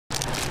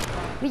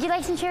Would you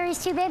like some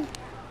cherries too, babe?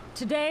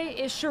 Today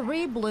is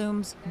Cherie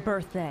Bloom's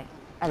birthday.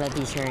 I love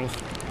these cherries.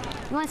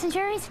 You want some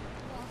cherries?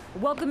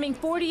 Welcoming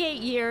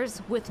 48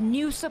 years with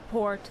new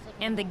support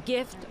and the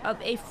gift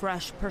of a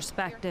fresh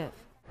perspective.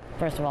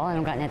 First of all, I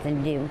don't got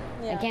nothing to do.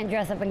 I can't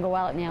dress up and go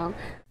out now.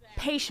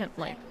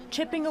 Patiently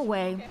chipping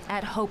away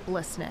at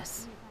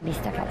hopelessness. Be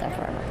stuck out there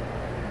forever.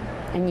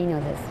 And you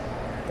know this.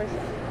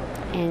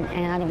 And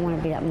I don't want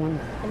to be that one.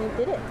 And you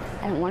did it.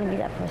 I don't want to be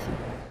that person.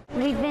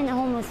 We've been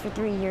homeless for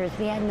 3 years.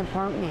 We had an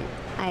apartment.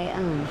 I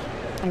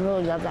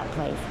really love that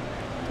place.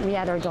 We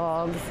had our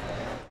dogs.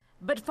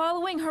 But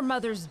following her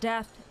mother's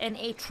death and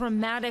a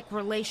traumatic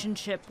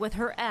relationship with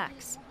her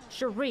ex,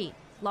 Cherie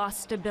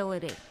lost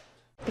stability.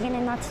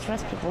 Beginning not to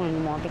trust people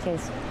anymore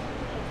because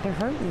they're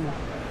hurting me.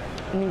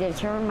 I mean, they're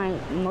tearing my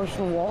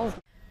emotional walls.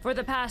 For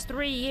the past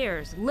 3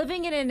 years,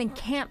 living in an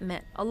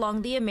encampment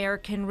along the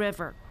American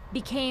River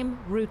became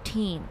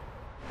routine.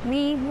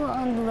 We were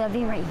on the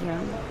levee right here,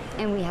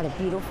 and we had a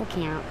beautiful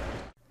camp.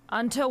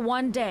 Until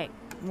one day,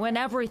 when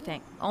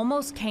everything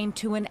almost came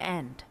to an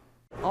end.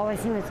 All I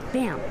seen was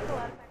bam.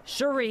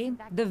 Cherie,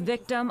 the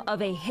victim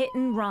of a hit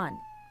and run,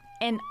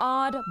 an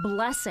odd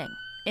blessing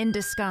in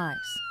disguise.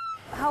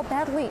 How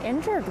badly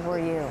injured were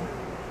you?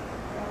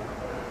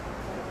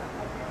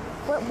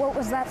 What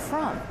was that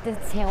from? The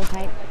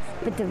tailpipe.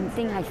 But the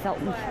thing I felt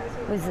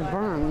was the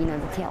burn, you know,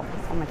 the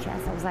tailpipe on my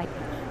chest. I was like,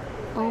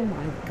 oh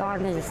my God,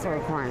 and I just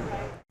started crying.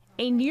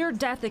 A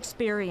near-death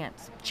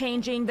experience,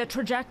 changing the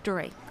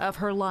trajectory of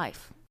her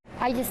life.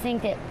 I just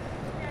think that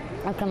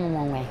I've come a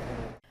long way.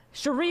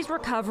 Cherie's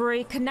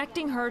recovery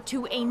connecting her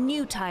to a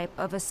new type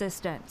of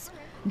assistance,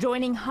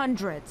 joining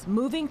hundreds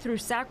moving through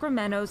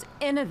Sacramento's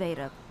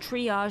innovative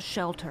triage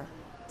shelter.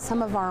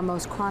 Some of our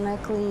most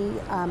chronically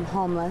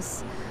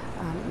homeless,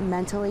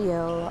 mentally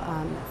ill,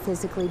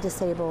 physically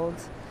disabled,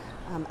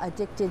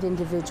 addicted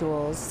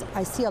individuals.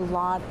 I see a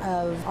lot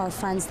of our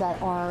friends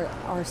that are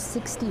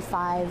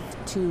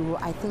 65 to,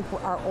 I think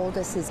our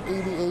oldest is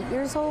 88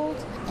 years old,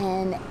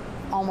 and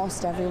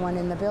almost everyone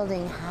in the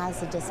building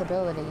has a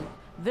disability.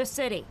 The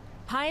city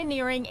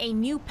pioneering a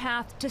new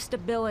path to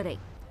stability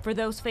for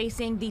those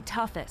facing the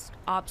toughest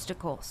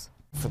obstacles.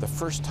 For the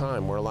first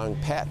time, we're allowing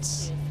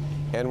pets,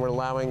 and we're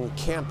allowing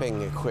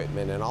camping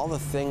equipment and all the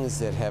things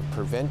that have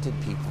prevented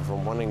people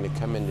from wanting to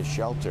come into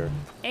shelter.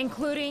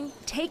 Including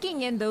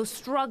taking in those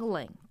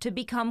struggling to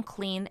become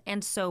clean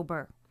and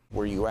sober.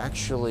 Where you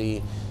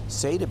actually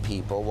say to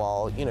people,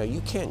 well, you know,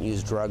 you can't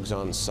use drugs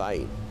on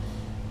site,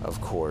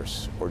 of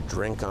course, or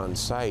drink on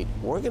site.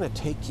 We're going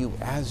to take you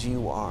as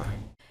you are.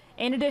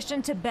 In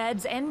addition to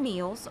beds and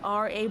meals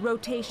are a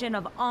rotation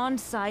of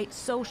on-site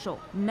social,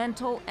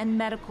 mental, and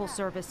medical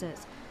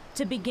services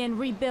to begin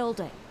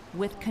rebuilding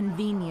with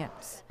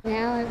convenience.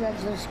 Now I've got a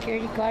Social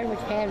Security card, which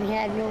I haven't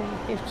had in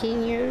over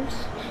 15 years.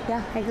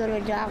 Yeah. I go to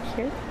a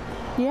doctor.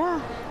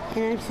 Yeah.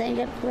 And I'm signed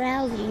up for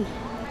housing.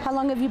 How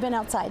long have you been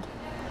outside?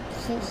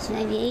 Since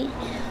 98,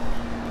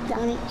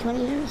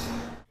 20 years.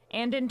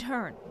 And in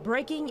turn,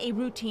 breaking a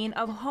routine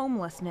of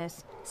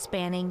homelessness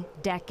spanning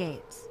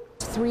decades.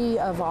 3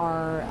 of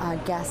our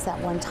guests at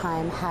one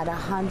time had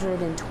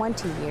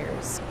 120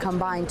 years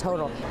combined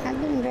total. I've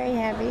been very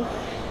happy.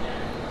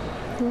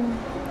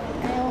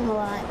 I owe 'em a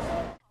lot.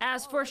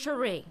 As for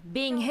Cherie,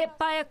 being hit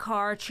by a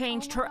car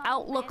changed her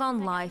outlook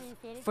on life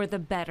for the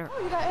better.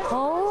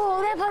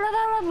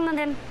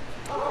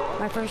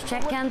 My first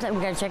check comes, and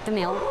we gotta check the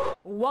mail.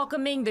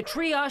 Welcoming the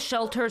triage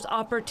shelter's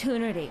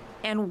opportunity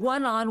and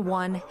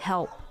one-on-one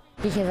help.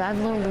 Because I've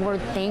learned the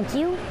word thank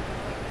you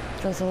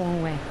goes a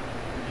long way.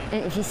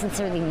 And if you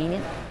sincerely mean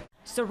it.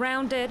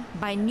 Surrounded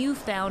by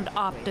newfound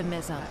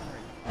optimism.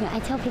 You know,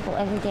 I tell people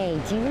every day,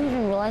 do you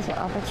even realize what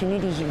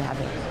opportunities you have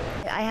here?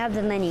 I have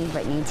the money,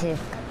 Brittany, to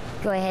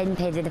go ahead and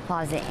pay the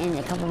deposit in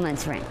a couple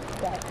months' rent.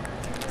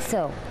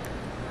 So,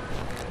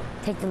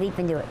 take the leap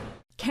and do it.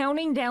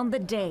 Counting down the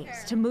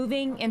days to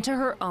moving into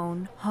her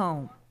own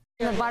home.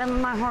 From the bottom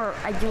of my heart,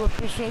 I do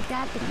appreciate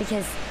that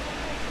because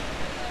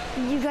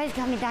you guys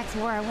got me back to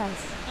where I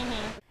was.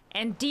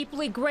 And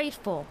deeply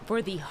grateful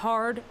for the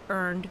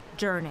hard-earned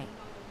journey.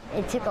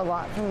 It took a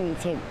lot for me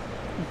to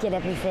get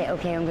up and say,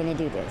 okay, I'm gonna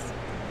do this.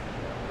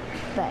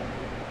 But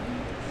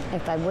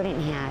if I wouldn't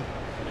have,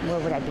 where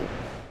would I be?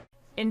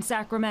 In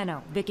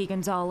Sacramento, Vicki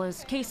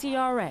Gonzalez,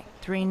 KCRA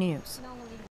 3 News.